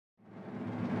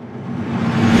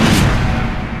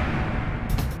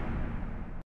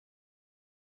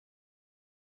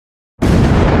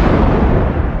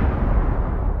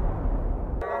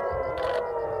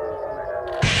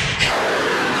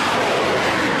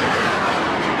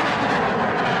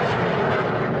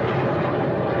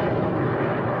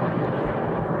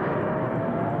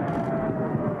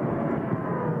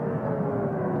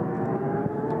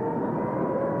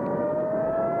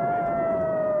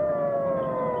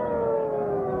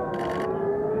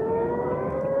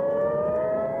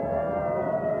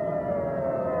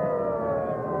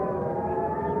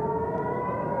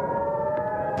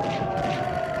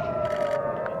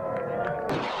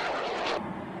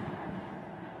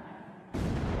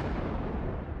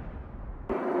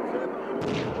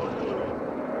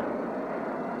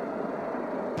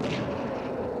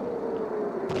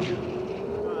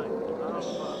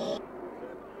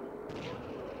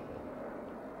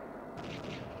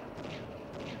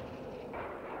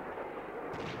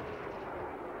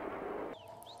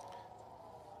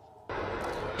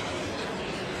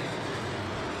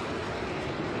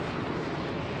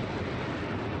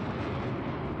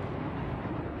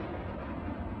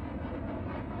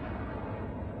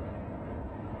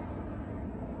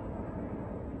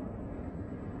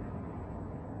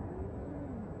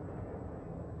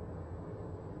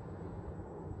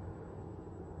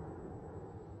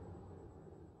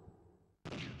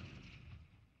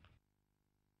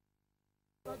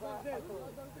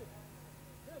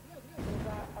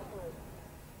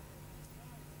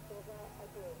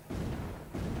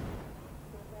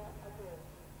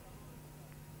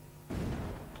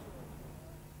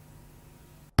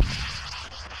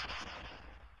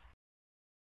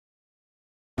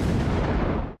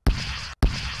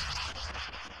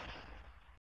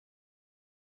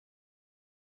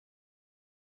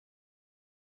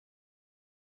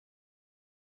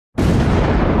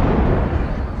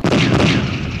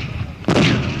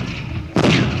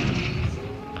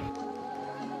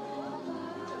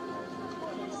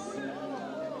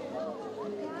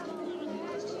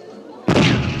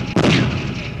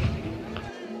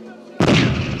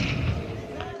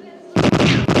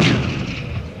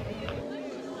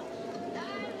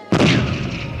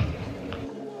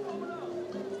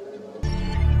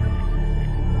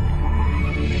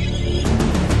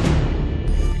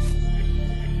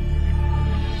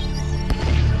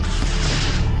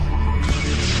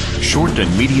Short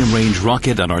and medium-range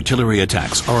rocket and artillery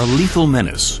attacks are a lethal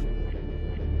menace.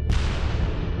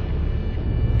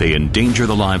 They endanger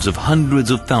the lives of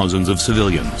hundreds of thousands of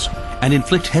civilians and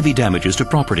inflict heavy damages to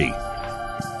property.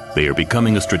 They are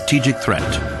becoming a strategic threat.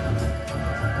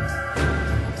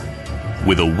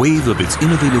 With a wave of its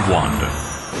innovative wand,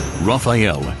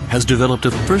 Rafael has developed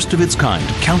a first-of-its-kind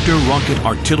counter-rocket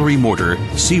artillery mortar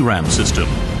CRAM system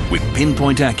with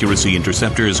pinpoint accuracy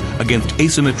interceptors against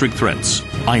asymmetric threats,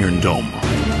 Iron Dome.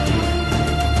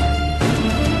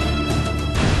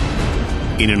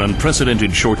 In an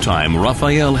unprecedented short time,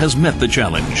 Rafael has met the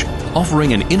challenge,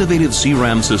 offering an innovative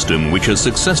CRAM system which has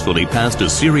successfully passed a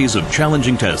series of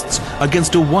challenging tests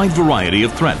against a wide variety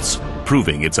of threats,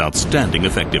 proving its outstanding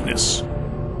effectiveness.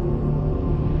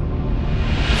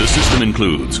 The system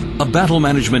includes a Battle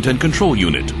Management and Control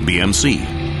Unit,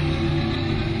 BMC,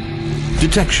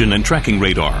 detection and tracking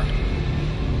radar,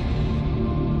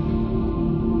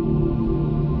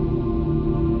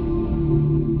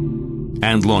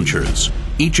 and launchers,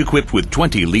 each equipped with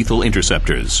 20 lethal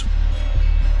interceptors.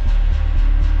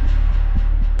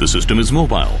 The system is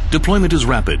mobile, deployment is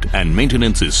rapid, and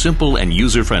maintenance is simple and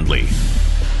user-friendly.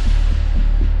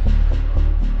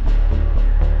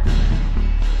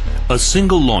 A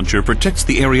single launcher protects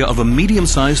the area of a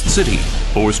medium-sized city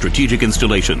or strategic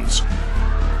installations.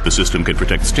 The system can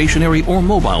protect stationary or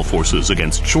mobile forces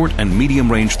against short and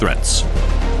medium-range threats.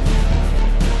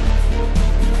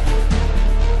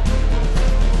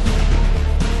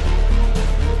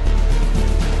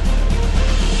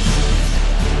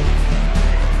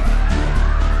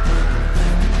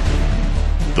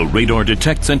 The radar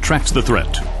detects and tracks the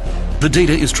threat. The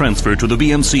data is transferred to the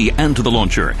BMC and to the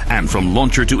launcher, and from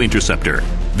launcher to interceptor.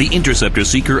 The interceptor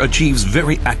seeker achieves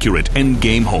very accurate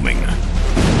endgame homing.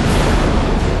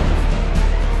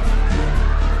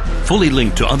 Fully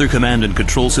linked to other command and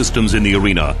control systems in the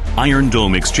arena, Iron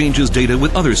Dome exchanges data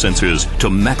with other sensors to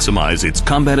maximize its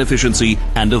combat efficiency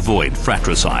and avoid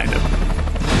fratricide.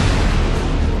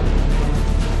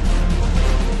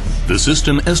 The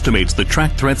system estimates the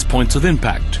tracked threat's points of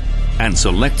impact and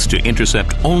selects to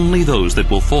intercept only those that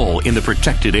will fall in the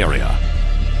protected area.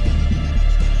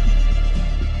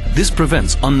 This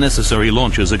prevents unnecessary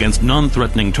launches against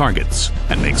non-threatening targets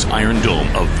and makes Iron Dome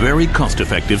a very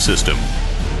cost-effective system.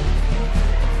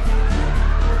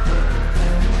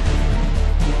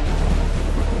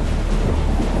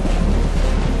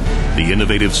 The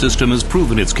innovative system has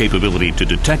proven its capability to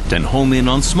detect and home in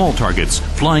on small targets,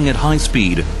 flying at high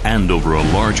speed and over a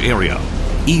large area,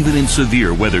 even in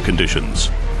severe weather conditions.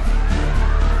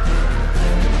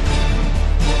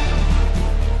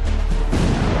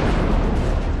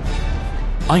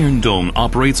 Iron Dome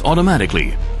operates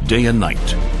automatically, day and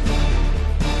night.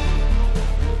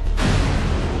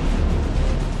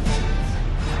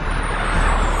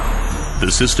 The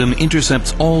system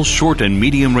intercepts all short and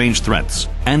medium-range threats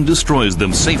and destroys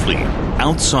them safely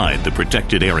outside the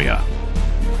protected area.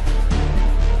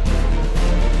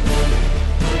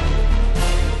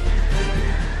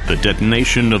 The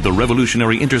detonation of the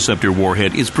revolutionary interceptor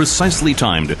warhead is precisely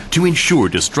timed to ensure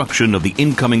destruction of the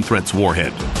incoming threat's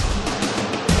warhead.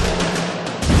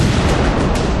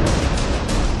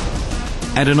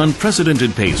 At an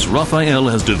unprecedented pace, Rafael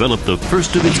has developed the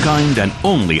first of its kind and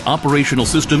only operational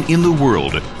system in the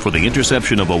world for the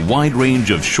interception of a wide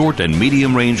range of short and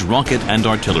medium-range rocket and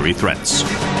artillery threats.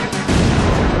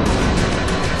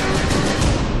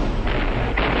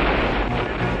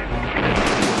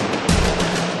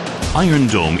 Iron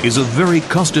Dome is a very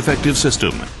cost-effective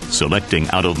system, selecting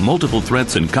out of multiple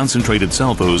threats and concentrated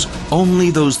salvos only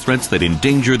those threats that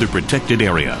endanger the protected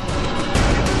area.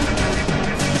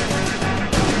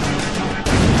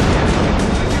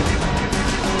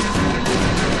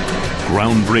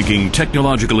 groundbreaking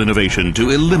technological innovation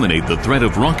to eliminate the threat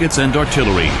of rockets and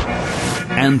artillery,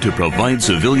 and to provide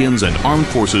civilians and armed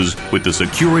forces with the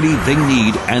security they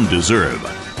need and deserve.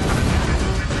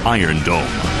 Iron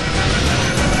Dome.